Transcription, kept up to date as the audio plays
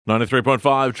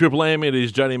93.5 Triple M, it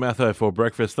is Jodi Matho for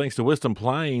breakfast. Thanks to Western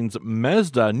Plains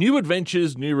Mazda. New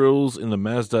adventures, new rules in the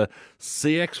Mazda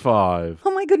CX-5.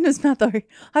 Oh my goodness, Matho.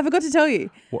 I forgot to tell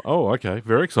you. Well, oh, okay.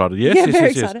 Very excited. Yes, Yeah, yes, very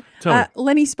yes, yes. excited. Tell me.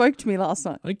 Lenny spoke to me last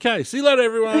night. Okay, see you later,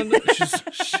 everyone.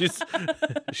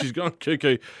 She's gone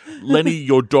cuckoo. Lenny,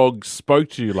 your dog spoke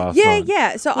to you last night.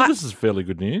 Yeah. So Well, I this is fairly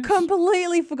good news.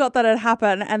 completely forgot that had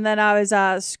happened. And then I was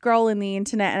scrolling the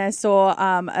internet and I saw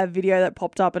a video that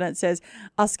popped up and it says,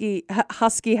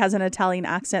 Husky has an Italian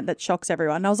accent that shocks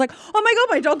everyone. And I was like, oh my God,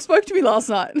 my dog spoke to me last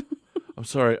night. I'm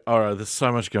sorry. All right, there's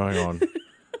so much going on.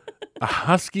 A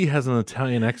husky has an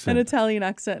Italian accent. An Italian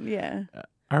accent, yeah. But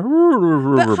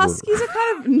But huskies are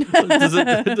kind of...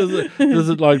 does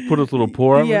it like put its little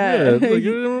paw out? Yeah.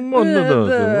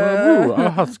 A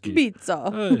husky.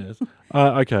 Pizza. Oh, yes.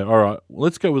 Okay, all right.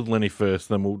 Let's go with Lenny first,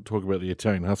 then we'll talk about the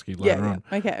Italian husky later on.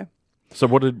 Okay. So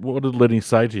what did Lenny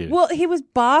say to you? Well, he was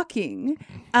barking,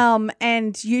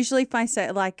 and usually if I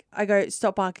say, like, I go,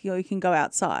 stop barking or you can go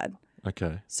outside.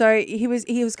 Okay. So he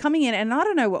was coming in, and I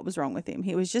don't know what was wrong with him.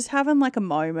 He was just having like a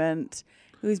moment.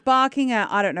 He was barking at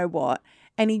I don't know what,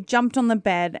 and he jumped on the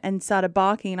bed and started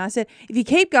barking. And I said, if you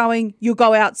keep going, you'll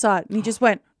go outside. And he just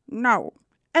went, no,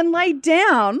 and laid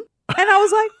down. And I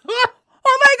was like,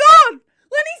 oh my God,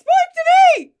 Lenny spoke to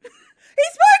me. He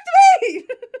spoke to me.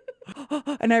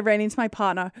 And I ran into my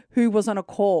partner who was on a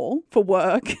call for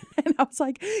work. And I was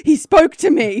like, he spoke to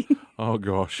me. Oh,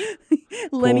 gosh.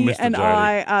 Lenny Mr. and Jodi.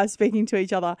 I are speaking to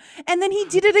each other. And then he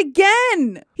did it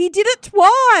again. He did it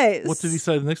twice. What did he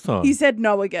say the next time? He said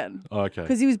no again. Oh, okay.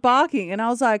 Because he was barking. And I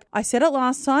was like, I said it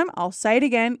last time. I'll say it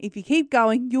again. If you keep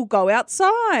going, you'll go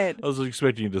outside. I was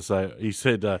expecting you to say, he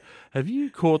said, have you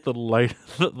caught the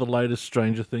latest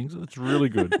Stranger Things? It's really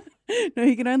good. No,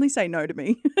 he can only say no to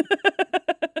me.